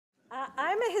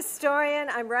a historian.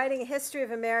 I'm writing a history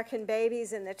of American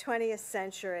babies in the 20th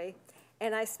century,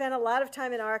 and I spent a lot of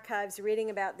time in archives reading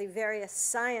about the various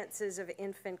sciences of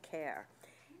infant care.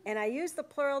 And I use the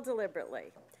plural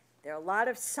deliberately. There are a lot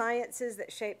of sciences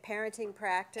that shape parenting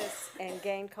practice and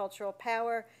gain cultural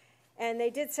power, and they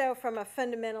did so from a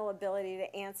fundamental ability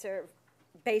to answer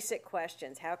basic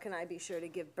questions. How can I be sure to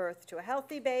give birth to a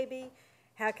healthy baby?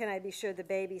 How can I be sure the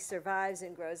baby survives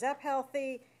and grows up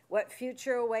healthy? What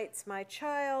future awaits my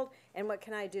child? And what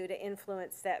can I do to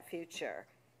influence that future?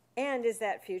 And is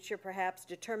that future perhaps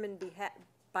determined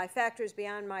by factors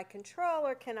beyond my control,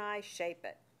 or can I shape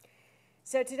it?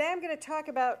 So today I'm going to talk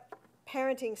about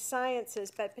parenting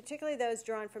sciences, but particularly those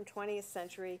drawn from 20th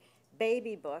century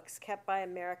baby books kept by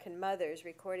American mothers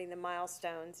recording the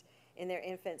milestones in their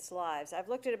infants' lives. I've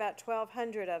looked at about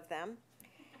 1,200 of them,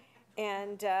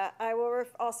 and I will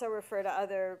also refer to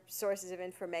other sources of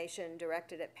information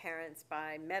directed at parents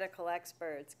by medical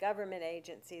experts, government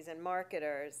agencies, and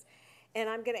marketers. And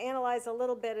I'm going to analyze a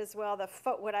little bit as well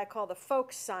what I call the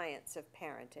folk science of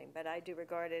parenting, but I do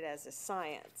regard it as a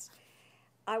science.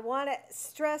 I want to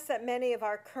stress that many of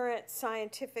our current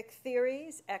scientific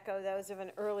theories echo those of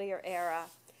an earlier era,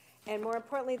 and more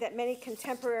importantly, that many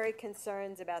contemporary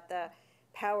concerns about the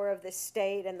power of the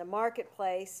state and the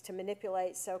marketplace to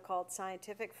manipulate so-called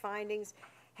scientific findings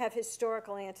have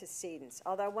historical antecedents.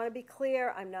 Although I want to be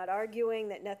clear, I'm not arguing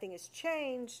that nothing has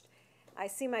changed. I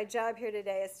see my job here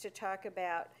today is to talk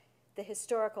about the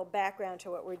historical background to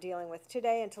what we're dealing with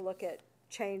today and to look at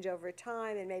change over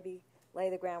time and maybe lay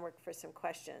the groundwork for some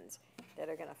questions that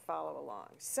are going to follow along.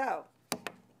 So,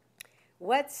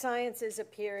 what sciences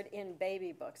appeared in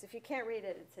baby books? If you can't read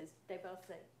it, it says, they both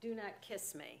say, "Do not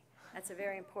kiss me." That's a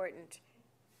very important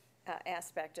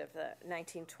aspect of the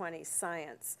 1920s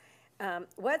science.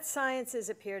 What sciences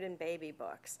appeared in baby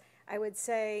books? I would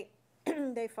say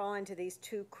they fall into these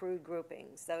two crude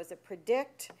groupings, those that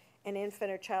predict an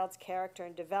infant or child's character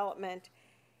and development,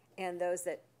 and those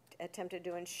that attempted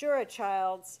to ensure a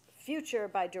child's future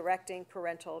by directing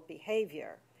parental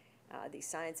behavior. These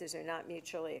sciences are not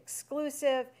mutually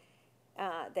exclusive.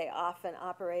 They often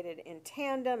operated in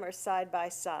tandem or side by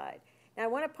side. Now, I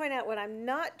want to point out what I'm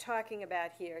not talking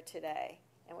about here today,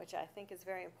 and which I think is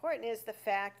very important, is the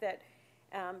fact that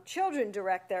children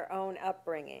direct their own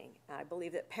upbringing. I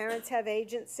believe that parents have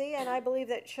agency, and I believe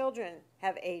that children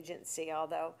have agency,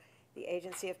 although the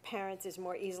agency of parents is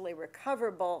more easily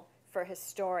recoverable for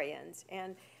historians.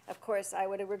 And of course, I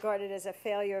would have regarded it as a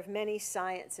failure of many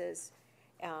sciences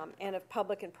and of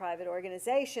public and private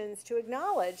organizations to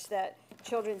acknowledge that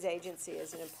children's agency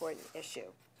is an important issue.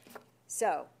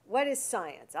 So, what is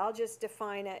science? I'll just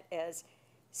define it as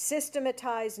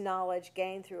systematized knowledge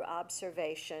gained through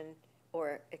observation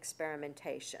or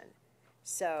experimentation.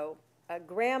 So, a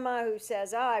grandma who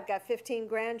says, "Oh, I've got 15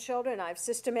 grandchildren, I've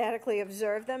systematically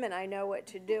observed them, and I know what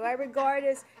to do," I regard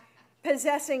as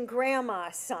possessing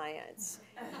grandma science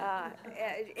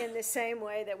in the same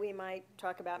way that we might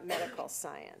talk about medical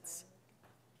science.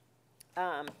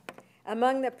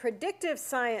 Among the predictive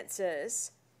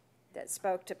sciences that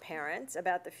spoke to parents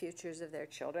about the futures of their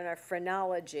children are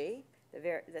phrenology,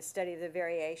 the study of the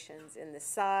variations in the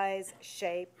size,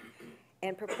 shape,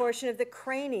 and proportion of the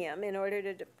cranium in order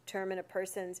to determine a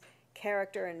person's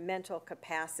character and mental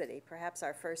capacity, perhaps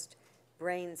our first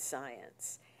brain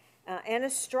science. And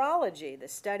astrology, the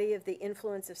study of the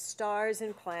influence of stars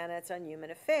and planets on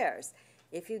human affairs.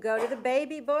 If you go to the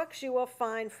baby books, you will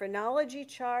find phrenology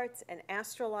charts and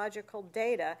astrological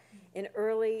data in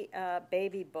early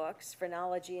baby books,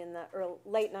 phrenology in the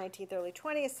late 19th, early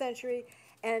 20th century,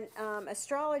 and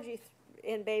astrology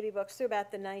in baby books through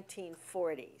about the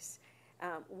 1940s.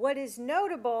 What is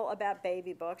notable about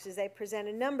baby books is they present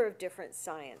a number of different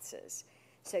sciences.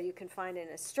 So you can find an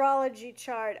astrology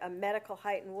chart, a medical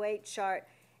height and weight chart,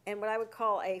 and what I would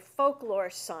call a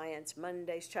folklore science,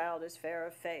 Monday's child is fair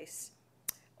of face,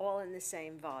 all in the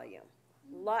same volume.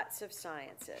 Lots of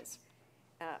sciences.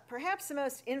 Perhaps the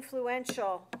most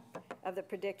influential of the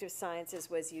predictive sciences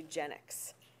was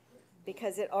eugenics,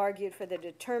 because it argued for the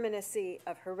determinacy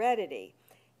of heredity.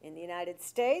 In the United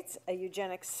States, a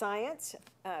eugenics science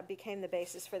became the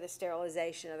basis for the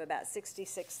sterilization of about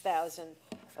 66,000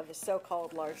 of the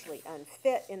so-called largely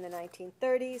unfit in the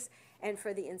 1930s, and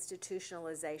for the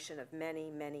institutionalization of many,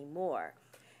 many more.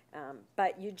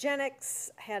 But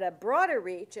eugenics had a broader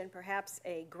reach and perhaps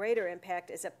a greater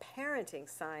impact as a parenting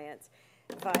science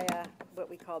via what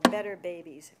we call Better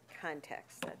Babies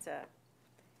context. That's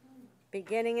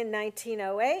beginning in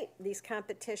 1908, these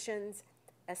competitions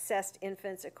assessed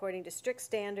infants according to strict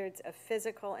standards of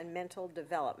physical and mental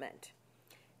development.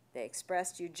 They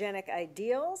expressed eugenic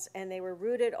ideals, and they were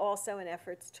rooted also in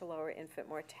efforts to lower infant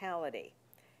mortality.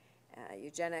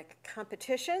 Eugenic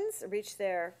competitions reached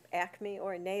their acme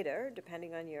or nadir,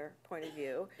 depending on your point of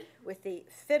view, with the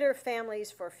Fitter Families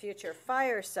for Future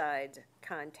Fireside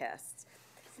contests,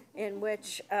 in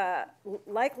which,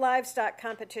 like livestock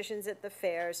competitions at the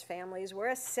fairs, families were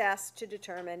assessed to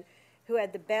determine who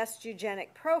had the best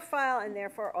eugenic profile and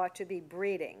therefore ought to be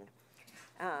breeding.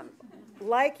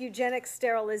 Like eugenic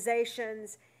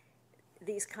sterilizations,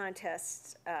 these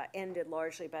contests ended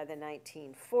largely by the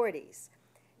 1940s.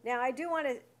 Now, I do want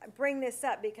to bring this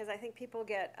up because I think people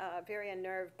get very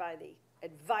unnerved by the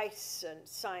advice and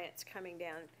science coming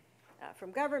down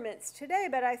from governments today,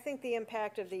 but I think the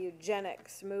impact of the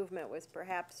eugenics movement was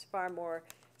perhaps far more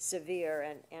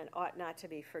severe and ought not to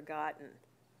be forgotten.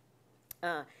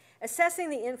 Assessing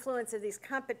the influence of these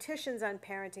competitions on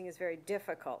parenting is very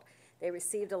difficult. They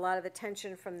received a lot of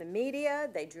attention from the media.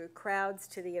 They drew crowds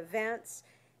to the events.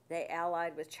 They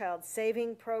allied with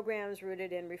child-saving programs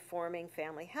rooted in reforming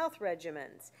family health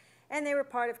regimens. And they were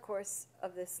part, of course,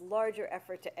 of this larger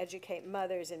effort to educate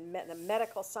mothers in the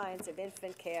medical science of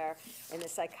infant care and the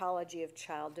psychology of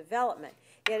child development.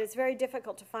 Yet it's very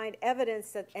difficult to find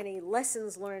evidence that any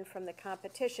lessons learned from the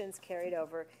competitions carried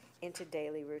over into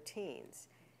daily routines.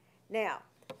 Now,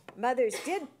 mothers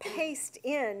did paste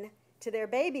in to their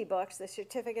baby books the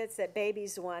certificates that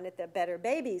babies won at the Better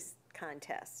Babies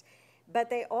contest. But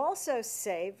they also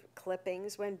saved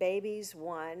clippings when babies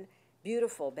won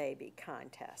beautiful baby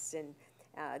contests. And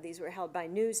these were held by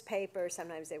newspapers.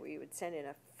 Sometimes you would send in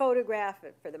a photograph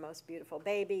for the most beautiful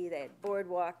baby. They had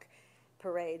boardwalk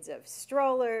parades of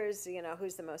strollers, you know,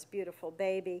 who's the most beautiful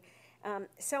baby.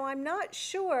 So I'm not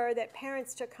sure that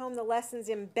parents took home the lessons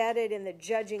embedded in the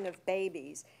judging of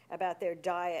babies about their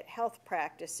diet health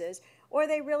practices, or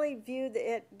they really viewed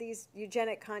these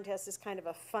eugenic contests as kind of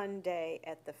a fun day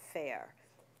at the fair.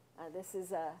 This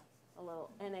is a little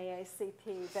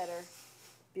NAACP Better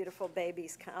Beautiful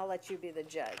Babies. I'll let you be the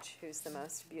judge, who's the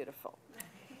most beautiful.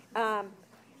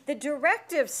 The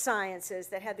directive sciences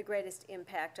that had the greatest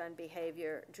impact on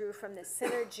behavior drew from the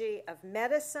synergy of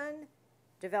medicine,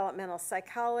 developmental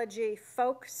psychology,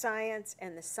 folk science,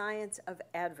 and the science of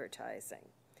advertising.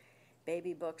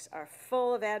 Baby books are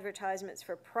full of advertisements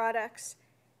for products,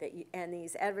 and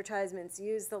these advertisements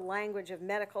use the language of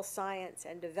medical science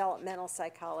and developmental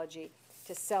psychology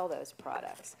to sell those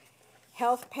products.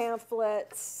 Health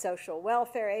pamphlets, social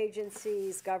welfare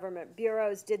agencies, government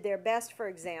bureaus did their best, for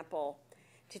example,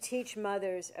 to teach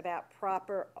mothers about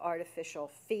proper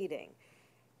artificial feeding.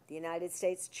 The United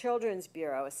States Children's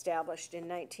Bureau, established in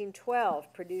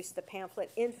 1912, produced the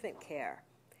pamphlet Infant Care,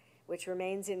 which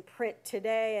remains in print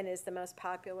today and is the most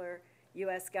popular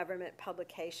U.S. government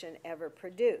publication ever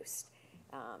produced.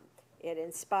 It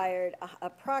inspired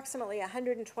approximately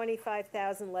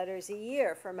 125,000 letters a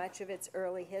year for much of its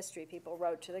early history. People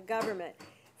wrote to the government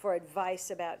for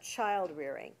advice about child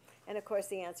rearing. And of course,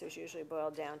 the answers usually boil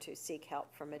down to seek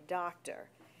help from a doctor.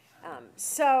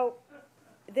 So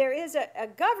there is a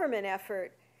government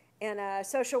effort and a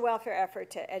social welfare effort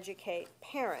to educate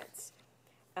parents.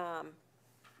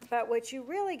 But what you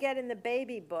really get in the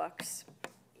baby books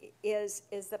is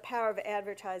the power of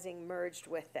advertising merged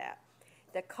with that.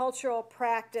 The cultural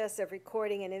practice of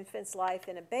recording an infant's life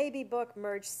in a baby book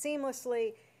merged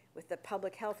seamlessly with the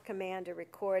public health command to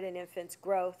record an infant's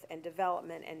growth and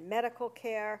development and medical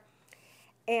care,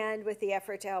 and with the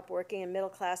effort to help working and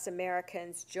middle-class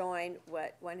Americans join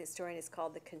what one historian has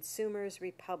called the Consumer's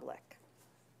Republic.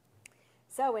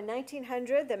 So in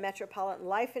 1900, the Metropolitan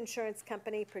Life Insurance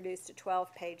Company produced a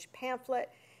 12-page pamphlet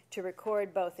to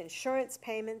record both insurance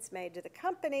payments made to the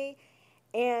company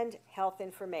and health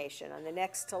information. On the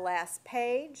next to last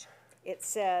page, it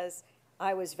says,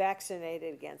 I was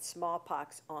vaccinated against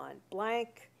smallpox on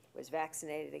blank, was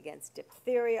vaccinated against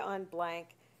diphtheria on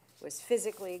blank, was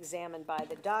physically examined by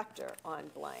the doctor on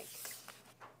blank.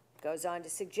 Goes on to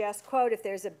suggest, quote, if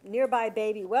there's a nearby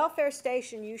baby welfare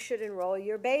station, you should enroll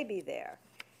your baby there.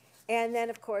 And then,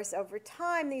 of course, over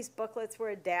time, these booklets were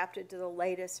adapted to the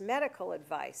latest medical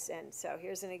advice. And so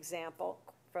here's an example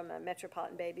from a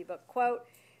Metropolitan Baby book, quote,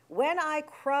 when I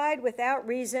cried without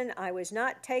reason, I was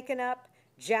not taken up,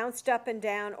 jounced up and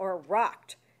down, or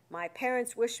rocked. My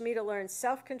parents wished me to learn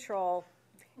self-control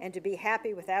and to be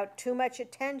happy without too much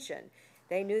attention.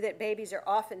 They knew that babies are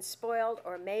often spoiled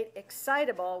or made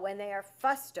excitable when they are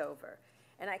fussed over.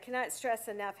 And I cannot stress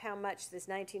enough how much this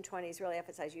 1920s really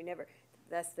emphasized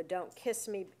that's the don't kiss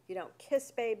me, you don't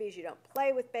kiss babies, you don't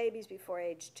play with babies before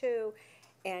age 2,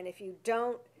 and if you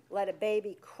don't let a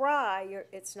baby cry,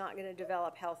 it's not going to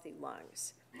develop healthy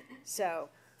lungs. So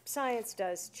science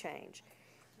does change.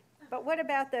 But what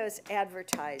about those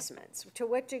advertisements? To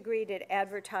what degree did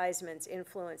advertisements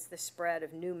influence the spread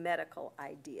of new medical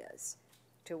ideas?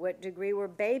 To what degree were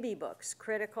baby books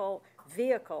critical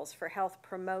vehicles for health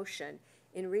promotion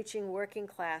in reaching working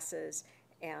classes,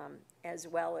 as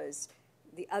well as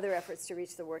the other efforts to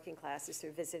reach the working classes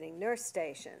through visiting nurse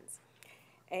stations?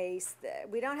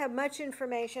 We don't have much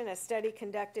information. A study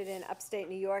conducted in upstate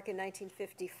New York in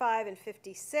 1955 and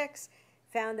 56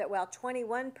 found that while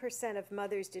 21% of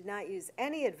mothers did not use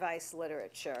any advice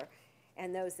literature,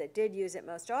 and those that did use it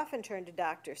most often turned to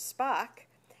Dr. Spock,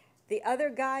 the other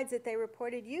guides that they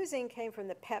reported using came from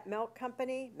the Pet Milk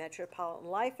Company, Metropolitan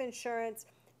Life Insurance,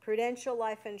 Prudential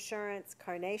Life Insurance,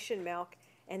 Carnation Milk,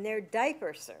 and their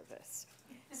diaper service.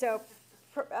 So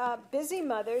busy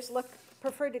mothers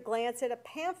preferred to glance at a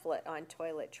pamphlet on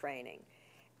toilet training.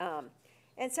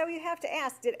 And so you have to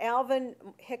ask, did Alvin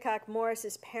Hickok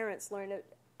Morris's parents learn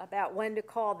about when to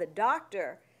call the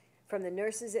doctor from the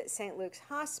nurses at St. Luke's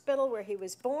Hospital where he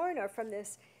was born, or from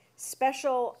this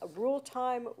special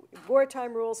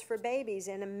wartime rules for babies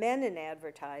in a Menon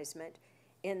advertisement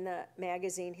in the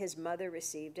magazine his mother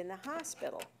received in the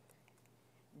hospital?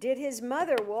 Did his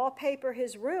mother wallpaper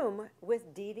his room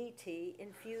with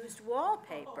DDT-infused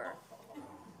wallpaper?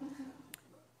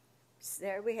 So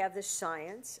there we have the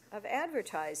science of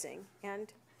advertising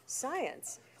and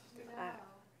science.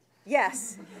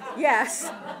 Yes,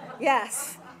 yes,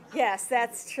 yes, yes,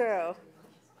 that's true.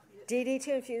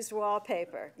 DDT-infused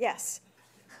wallpaper, yes.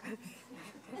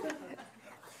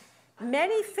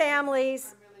 Many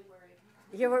families... I'm really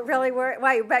worried. You were really worried?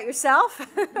 Why, about yourself?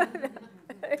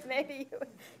 Maybe you...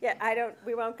 Yeah,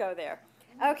 we won't go there.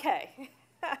 Okay.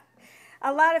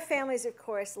 A lot of families, of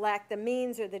course, lack the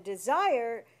means or the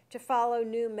desire to follow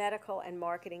new medical and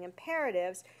marketing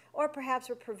imperatives, or perhaps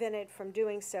were prevented from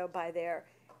doing so by their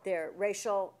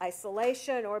racial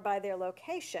isolation or by their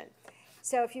location.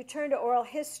 So if you turn to oral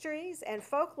histories and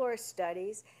folklore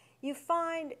studies, you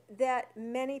find that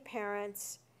many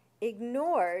parents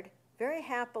ignored, very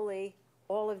happily,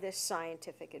 all of this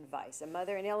scientific advice. A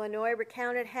mother in Illinois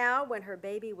recounted how, when her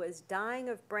baby was dying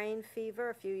of brain fever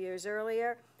a few years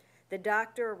earlier, the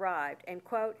doctor arrived and,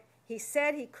 quote, "He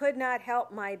said he could not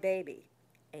help my baby.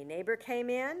 A neighbor came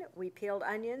in, we peeled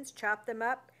onions, chopped them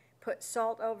up, put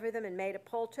salt over them and made a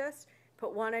poultice,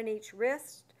 put one on each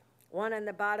wrist, one on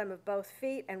the bottom of both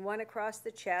feet, and one across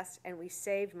the chest, and we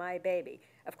saved my baby.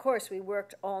 Of course, we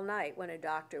worked all night when a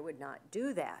doctor would not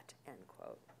do that," end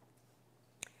quote.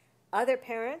 Other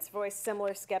parents voiced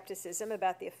similar skepticism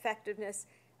about the effectiveness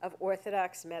of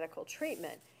orthodox medical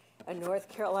treatment. A North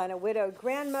Carolina widowed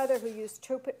grandmother who used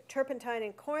turpentine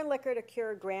and corn liquor to cure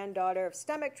a granddaughter of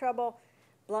stomach trouble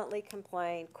bluntly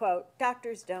complained, quote,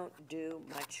 "Doctors don't do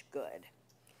much good."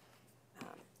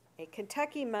 A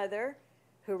Kentucky mother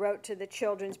who wrote to the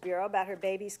Children's Bureau about her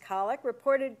baby's colic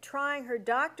reported trying her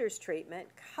doctor's treatment,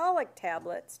 colic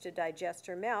tablets to digest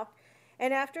her milk,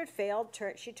 and after it failed,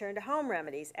 she turned to home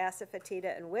remedies,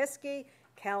 asafoetida and whiskey,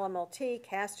 calomel tea,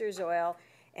 castor's oil,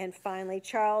 and finally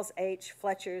Charles H.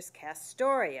 Fletcher's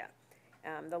Castoria.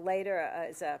 The later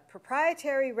is a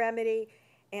proprietary remedy,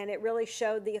 and it really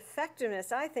showed the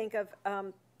effectiveness, I think, of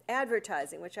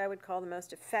advertising, which I would call the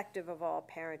most effective of all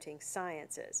parenting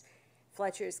sciences.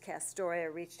 Fletcher's Castoria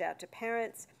reached out to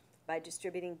parents by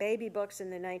distributing baby books in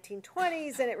the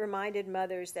 1920s, and it reminded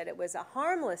mothers that it was a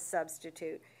harmless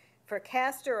substitute for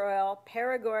castor oil,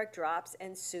 paregoric drops,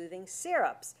 and soothing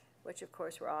syrups, which of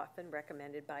course were often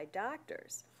recommended by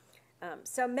doctors.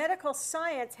 So medical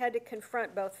science had to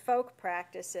confront both folk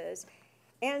practices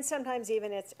and sometimes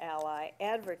even its ally,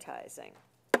 advertising.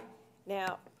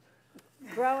 Now,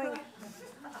 growing...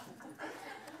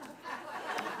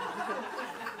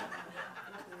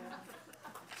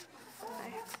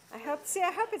 I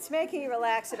hope it's making you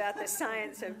relax about the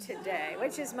science of today,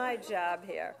 which is my job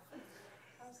here.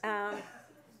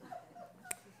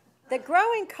 The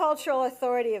growing cultural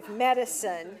authority of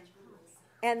medicine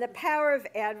and the power of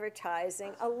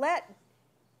advertising let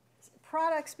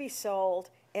products be sold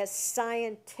as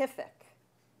scientific,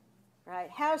 right?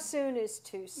 How soon is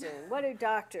too soon? What do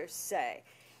doctors say?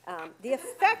 The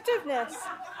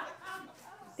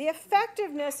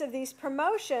effectiveness of these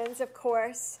promotions, of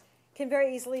course, can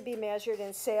very easily be measured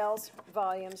in sales,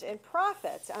 volumes, and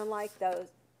profits, unlike those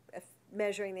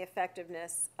measuring the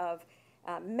effectiveness of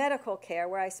medical care,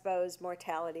 where I suppose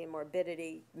mortality and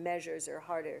morbidity measures are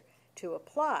harder to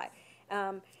apply.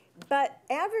 But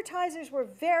advertisers were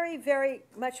very, very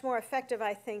much more effective,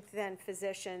 I think, than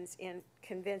physicians in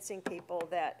convincing people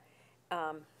that,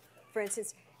 for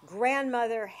instance,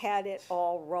 grandmother had it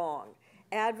all wrong.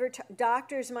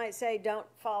 Doctors might say, don't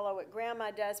follow what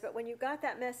grandma does, but when you got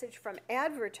that message from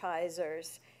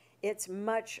advertisers, it's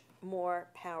much more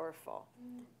powerful.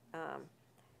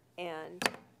 And,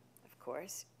 of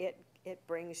course, it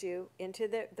brings you into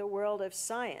the world of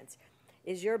science.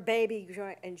 Is your baby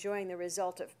enjoying the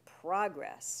result of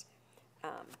progress?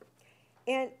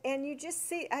 And you just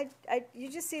see you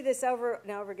just see this over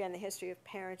and over again, the history of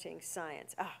parenting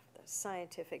science. Those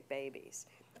scientific babies.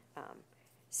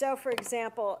 So, for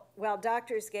example, while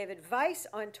doctors gave advice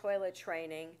on toilet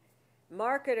training,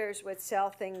 marketers would sell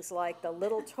things like the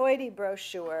Little Toity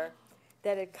brochure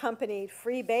that accompanied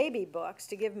free baby books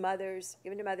to give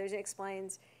given to mothers. It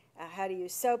explains how to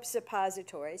use soap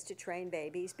suppositories to train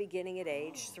babies beginning at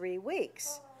age 3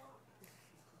 weeks.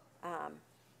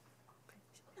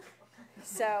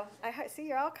 So I see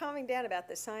you're all calming down about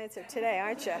the science of today,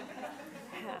 aren't you?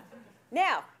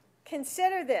 Now,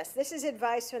 consider this. This is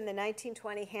advice from the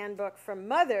 1920 Handbook for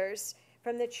Mothers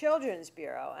from the Children's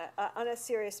Bureau on a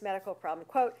serious medical problem.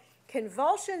 Quote,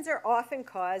 convulsions are often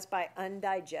caused by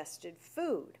undigested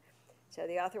food. So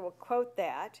the author will quote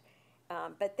that.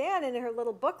 But then in her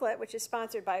little booklet, which is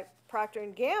sponsored by Procter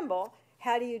 & Gamble,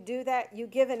 how do you do that? You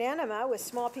give an enema with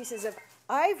small pieces of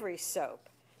ivory soap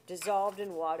dissolved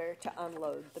in water to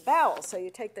unload the bowel. So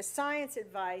you take the science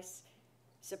advice,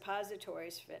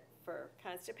 suppositories for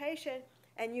constipation,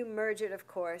 and you merge it, of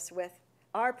course, with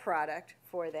our product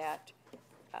for that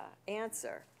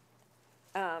answer.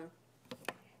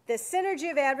 The synergy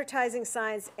of advertising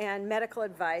science and medical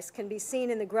advice can be seen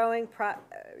in the growing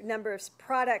number of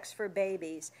products for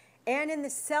babies and in the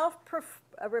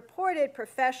self-reported,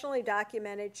 professionally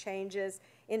documented changes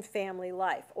in family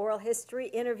life. Oral history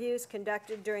interviews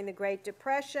conducted during the Great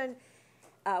Depression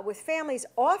with families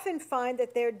often find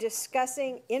that they're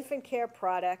discussing infant care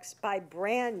products by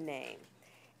brand name.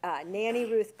 Nanny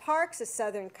Ruth Parks, a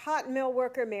Southern cotton mill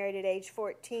worker married at age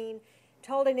 14,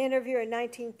 told an interviewer in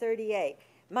 1938,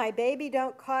 "My baby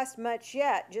don't cost much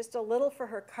yet, just a little for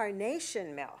her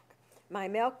carnation milk. My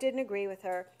milk didn't agree with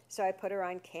her, so I put her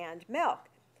on canned milk."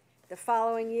 The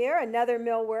following year, another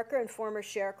mill worker and former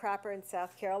sharecropper in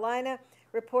South Carolina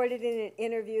reported in an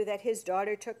interview that his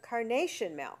daughter took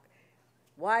carnation milk.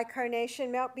 Why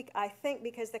carnation milk? I think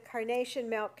because the Carnation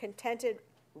Milk Contented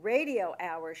Radio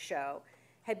Hour show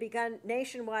had begun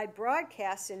nationwide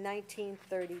broadcasts in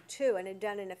 1932 and had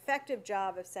done an effective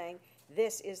job of saying,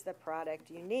 this is the product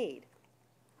you need.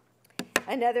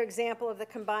 Another example of the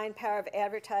combined power of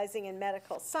advertising and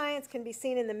medical science can be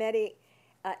seen in the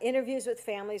interviews with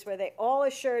families where they all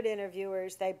assured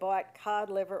interviewers they bought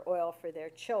cod liver oil for their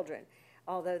children,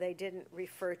 although they didn't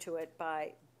refer to it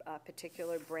by a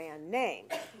particular brand name.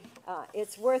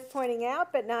 It's worth pointing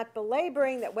out, but not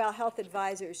belaboring, that while health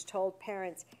advisors told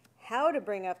parents how to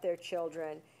bring up their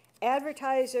children,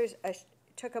 advertisers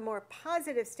took a more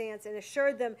positive stance and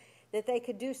assured them that they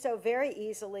could do so very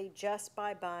easily just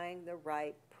by buying the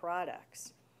right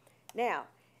products. Now,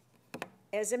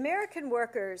 as American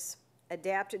workers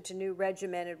adapted to new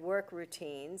regimented work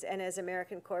routines, and as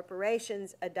American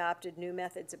corporations adopted new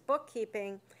methods of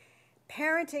bookkeeping,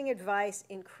 parenting advice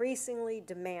increasingly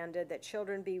demanded that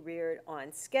children be reared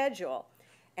on schedule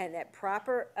and that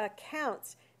proper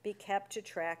accounts be kept to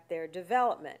track their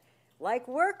development. Like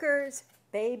workers,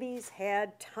 babies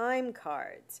had time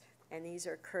cards, and these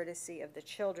are courtesy of the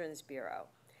Children's Bureau.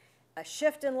 A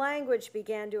shift in language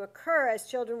began to occur as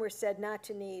children were said not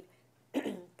to need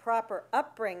proper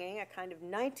upbringing, a kind of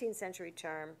 19th century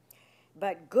term,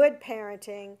 but good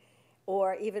parenting,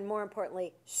 or even more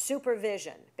importantly,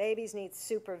 supervision. Babies need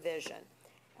supervision.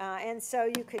 And so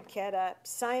you could get a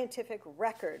scientific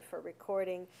record for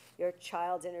recording your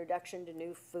child's introduction to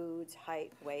new foods,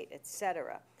 height, weight,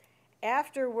 etc.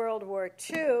 After World War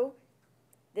II,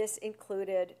 this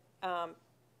included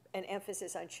an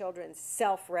emphasis on children's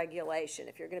self-regulation.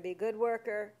 If you're going to be a good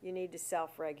worker, you need to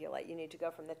self-regulate. You need to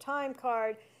go from the time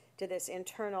card to this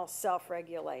internal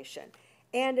self-regulation.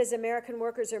 And as American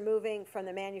workers are moving from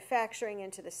the manufacturing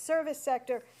into the service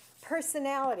sector,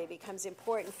 personality becomes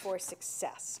important for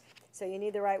success. So you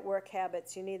need the right work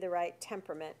habits, you need the right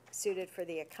temperament suited for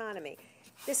the economy.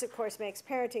 This, of course, makes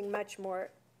parenting much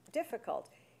more difficult.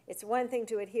 It's one thing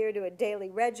to adhere to a daily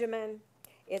regimen.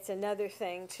 It's another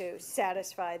thing to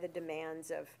satisfy the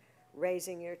demands of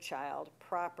raising your child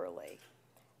properly.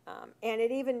 And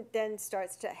it even then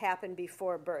starts to happen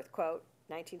before birth. Quote,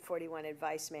 1941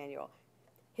 advice manual.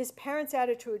 His parents'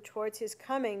 attitude towards his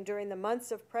coming during the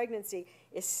months of pregnancy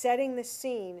is setting the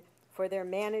scene for their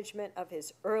management of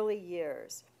his early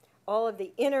years. All of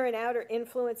the inner and outer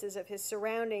influences of his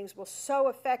surroundings will so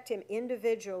affect him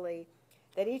individually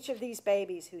that each of these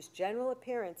babies, whose general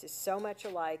appearance is so much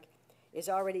alike, is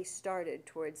already started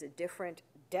towards a different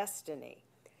destiny.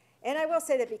 And I will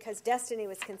say that because destiny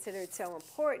was considered so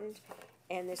important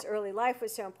and this early life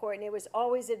was so important, it was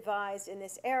always advised in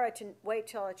this era to wait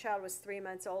till a child was 3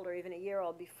 months old or even a year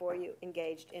old before you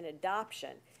engaged in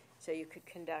adoption, so you could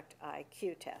conduct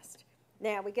IQ tests.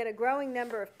 Now, we get a growing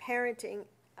number of parenting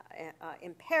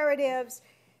imperatives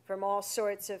from all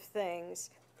sorts of things,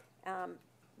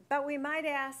 but we might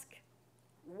ask,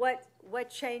 what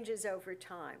changes over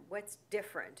time? What's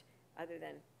different, other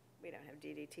than we don't have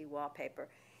DDT wallpaper?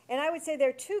 And I would say there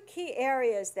are two key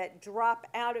areas that drop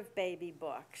out of baby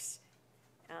books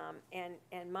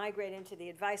and migrate into the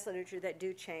advice literature that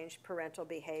do change parental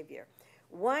behavior.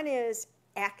 One is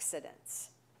accidents.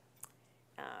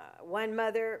 One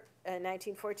mother in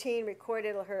 1914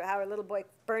 recorded how her little boy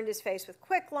burned his face with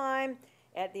quicklime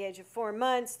at the age of 4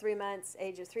 months. 3 months,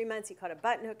 age of 3 months, he caught a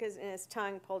button hook in his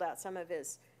tongue, pulled out some of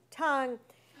his tongue.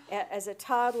 As a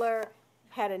toddler,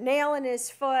 had a nail in his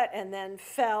foot and then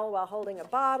fell while holding a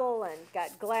bottle and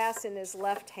got glass in his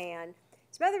left hand.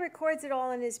 His mother records it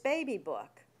all in his baby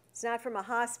book. It's not from a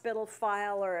hospital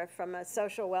file or from a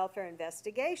social welfare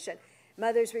investigation.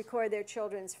 Mothers record their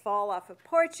children's fall off of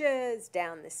porches,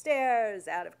 down the stairs,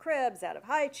 out of cribs, out of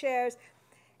high chairs,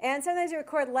 and sometimes they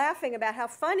record laughing about how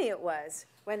funny it was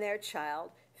when their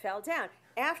child fell down.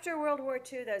 After World War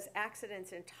II, those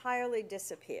accidents entirely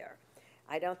disappear.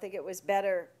 I don't think it was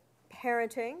better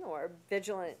parenting or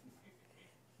vigilant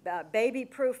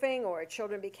baby-proofing or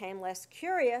children became less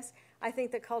curious. I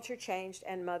think the culture changed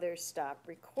and mothers stopped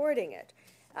recording it.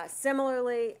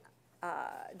 Similarly,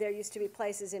 there used to be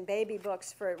places in baby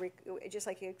books for, just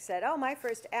like you said, oh, my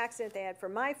first accident they had for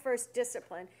my first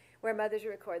discipline, where mothers would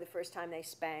record the first time they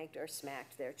spanked or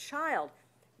smacked their child.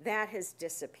 That has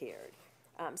disappeared.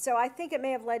 So I think it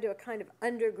may have led to a kind of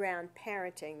underground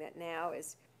parenting that now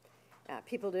is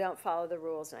people who don't follow the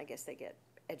rules, and I guess they get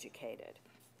educated.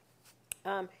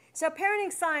 So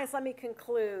parenting science, let me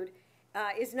conclude,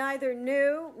 is neither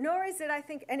new, nor is it, I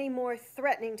think, any more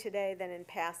threatening today than in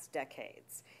past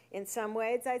decades. In some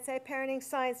ways, I'd say parenting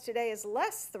science today is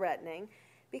less threatening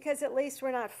because at least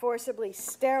we're not forcibly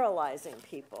sterilizing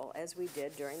people as we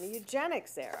did during the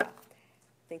eugenics era.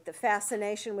 I think the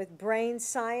fascination with brain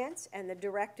science and the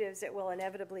directives it will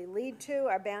inevitably lead to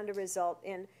are bound to result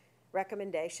in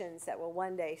recommendations that will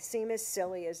one day seem as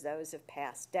silly as those of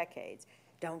past decades.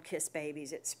 Don't kiss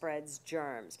babies, it spreads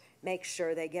germs. Make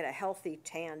sure they get a healthy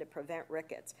tan to prevent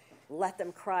rickets. Let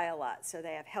them cry a lot so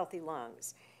they have healthy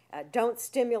lungs. Don't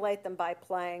stimulate them by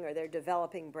playing or their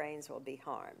developing brains will be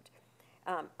harmed.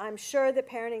 I'm sure the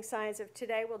parenting science of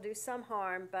today will do some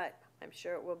harm, but I'm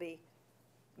sure it will be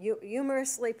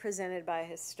humorously presented by a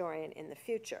historian in the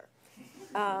future.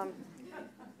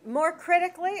 More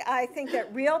critically, I think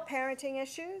that real parenting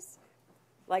issues,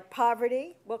 like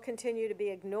poverty, will continue to be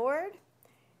ignored.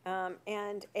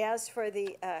 And as for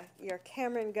your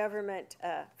Cameron government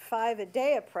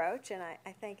 5-a-day approach, and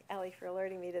I thank Ellie for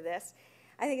alerting me to this,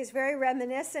 I think it's very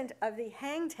reminiscent of the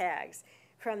hang tags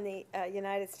from the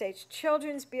United States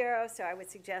Children's Bureau, so I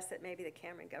would suggest that maybe the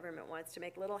Cameron government wants to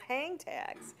make little hang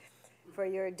tags for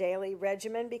your daily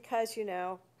regimen because, you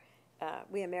know,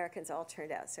 we Americans all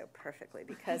turned out so perfectly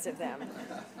because of them.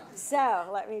 So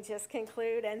let me just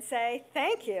conclude and say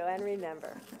thank you and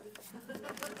remember.